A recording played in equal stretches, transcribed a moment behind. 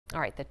All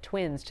right, the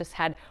Twins just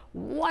had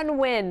one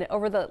win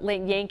over the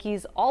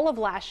Yankees all of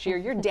last year.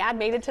 Your dad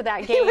made it to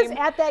that game. He was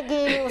at that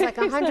game. It was like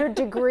 100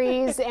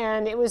 degrees,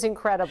 and it was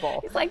incredible.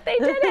 He's like, they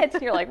did it.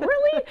 You're like,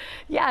 really?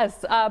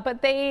 Yes,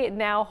 but they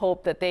now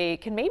hope that they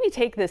can maybe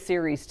take this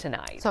series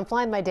tonight. So I'm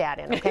flying my dad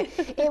in, okay?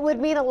 It would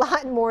mean a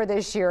lot more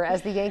this year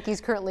as the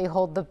Yankees currently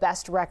hold the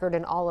best record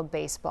in all of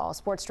baseball.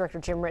 Sports Director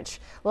Jim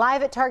Rich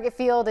live at Target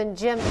Field. And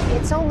Jim,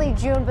 it's only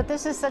June, but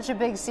this is such a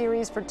big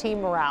series for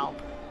team morale.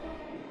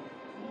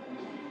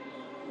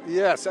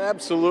 Yes,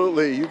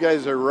 absolutely. You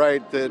guys are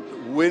right that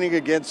winning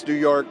against New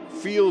York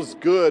feels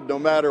good no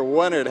matter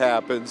when it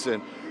happens.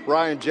 And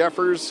Ryan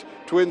Jeffers,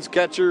 Twins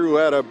catcher, who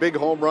had a big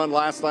home run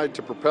last night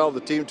to propel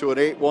the team to an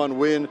 8-1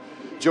 win,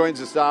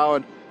 joins us now.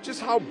 And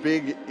just how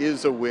big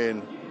is a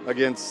win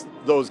against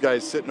those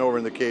guys sitting over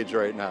in the cage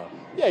right now?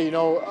 Yeah, you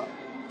know,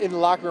 in the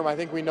locker room, I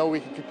think we know we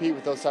can compete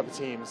with those type of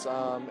teams,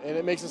 and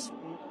it makes us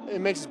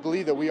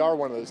believe that we are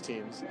one of those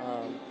teams.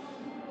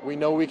 We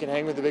know we can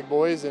hang with the big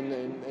boys,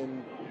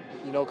 and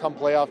you know, come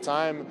playoff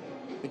time,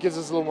 it gives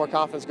us a little more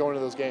confidence going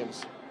into those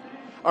games.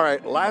 All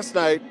right, last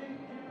night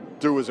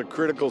there was a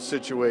critical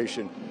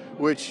situation,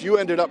 which you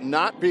ended up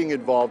not being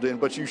involved in,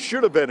 but you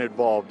should have been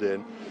involved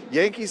in.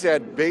 Yankees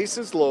had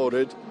bases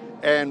loaded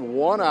and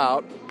one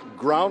out,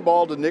 ground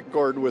ball to Nick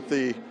Gordon with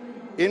the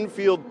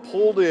infield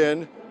pulled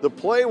in. The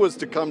play was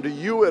to come to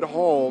you at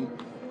home.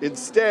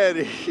 Instead,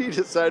 he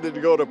decided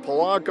to go to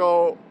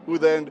Polanco, who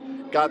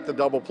then got the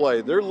double play.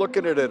 They're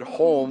looking at it at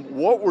home.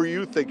 What were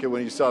you thinking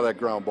when you saw that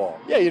ground ball?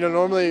 Yeah, you know,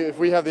 normally if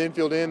we have the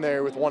infield in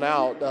there with one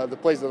out, the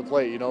play's at the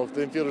plate. You know, if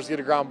the infielders get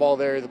a ground ball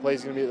there, the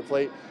play's going to be at the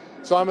plate.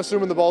 So I'm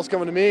assuming the ball's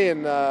coming to me,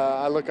 and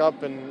I look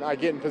up and I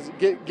get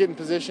in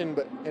position,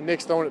 and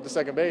Nick's throwing it to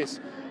second base.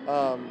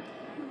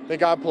 Thank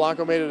God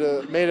Polanco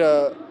made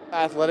a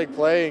athletic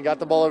play and got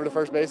the ball over to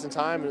first base in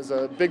time. It was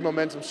a big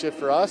momentum shift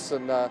for us,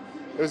 and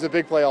it was a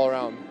big play all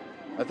around.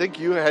 I think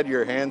you had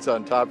your hands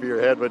on top of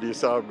your head when you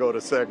saw him go to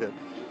second.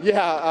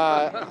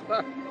 Yeah,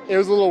 it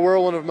was a little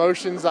whirlwind of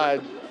emotions. I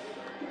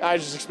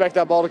just expect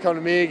that ball to come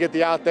to me, get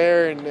the out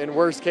there, and in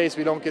worst case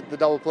we don't get the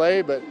double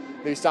play, but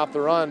maybe stop the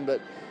run.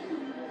 But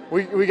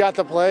we got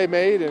the play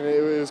made, and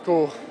it was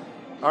cool.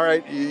 All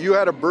right, you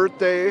had a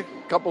birthday a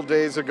couple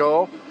days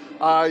ago.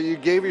 You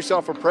gave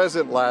yourself a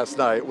present last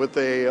night with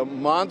a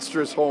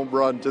monstrous home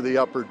run to the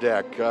upper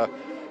deck.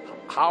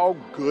 How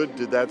good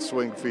did that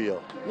swing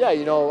feel? Yeah,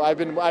 you know, I've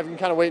been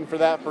kind of waiting for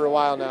that for a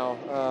while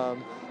now.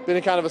 Been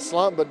in kind of a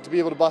slump, but to be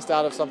able to bust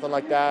out of something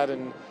like that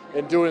and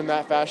do it in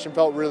that fashion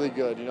felt really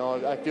good. You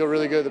know, I feel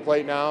really good at the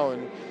plate now,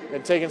 and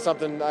taking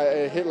something,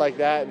 a hit like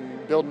that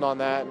and building on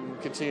that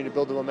and continue to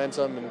build the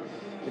momentum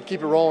and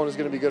keep it rolling is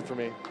going to be good for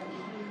me.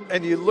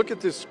 And you look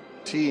at this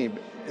team,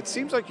 it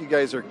seems like you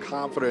guys are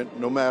confident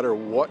no matter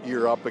what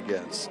you're up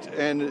against.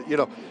 And, you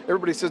know,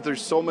 everybody says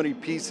there's so many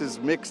pieces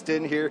mixed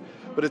in here,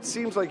 but it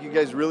seems like you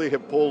guys really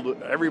have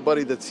pulled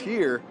everybody that's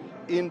here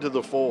into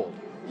the fold.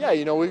 Yeah,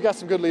 you know, we've got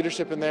some good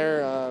leadership in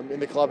there in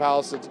the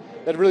clubhouse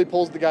that really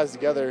pulls the guys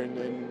together,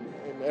 and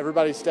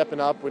everybody's stepping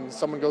up. When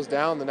someone goes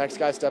down, the next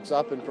guy steps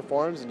up and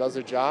performs and does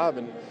their job.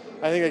 And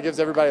I think that gives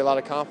everybody a lot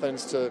of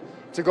confidence to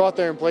go out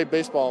there and play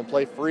baseball and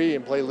play free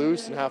and play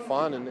loose and have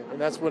fun.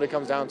 And that's what it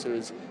comes down to,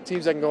 is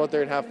teams that can go out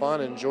there and have fun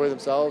and enjoy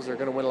themselves are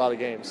going to win a lot of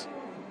games.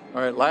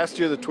 All right, last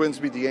year the Twins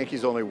beat the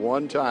Yankees only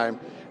one time,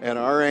 and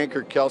our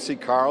anchor Kelcey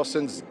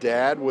Carlson's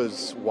dad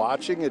was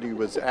watching and he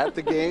was at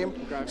the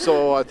game.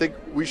 So I think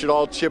we should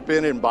all chip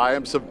in and buy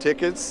him some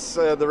tickets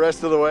the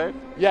rest of the way.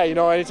 Yeah, you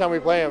know, anytime we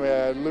play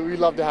him, we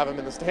love to have him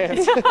in the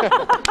stands.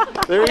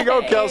 There you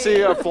go,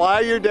 Kelcey. Fly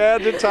your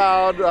dad to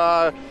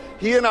town.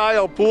 He and I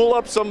will pool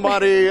up some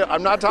money.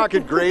 I'm not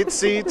talking great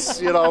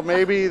seats, you know,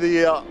 maybe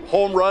the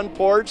home run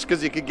porch,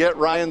 because you could get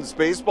Ryan's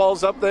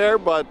baseballs up there,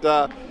 but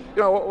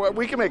you know,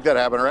 we can make that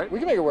happen, right? We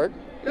can make it work.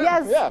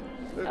 Yes. Yeah.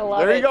 I love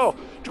there you go.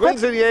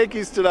 Twins and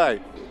Yankees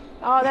tonight.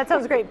 Oh, that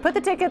sounds great. Put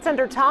the tickets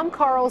under Tom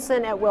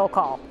Carlson at Will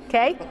Call,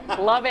 okay?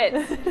 Love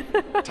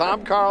it.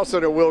 Tom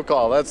Carlson at Will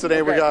Call. That's the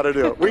name we got to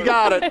do. We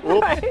got it.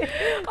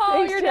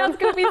 Oh, your dad's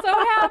going to be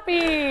so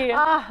happy.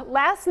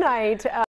 Last night.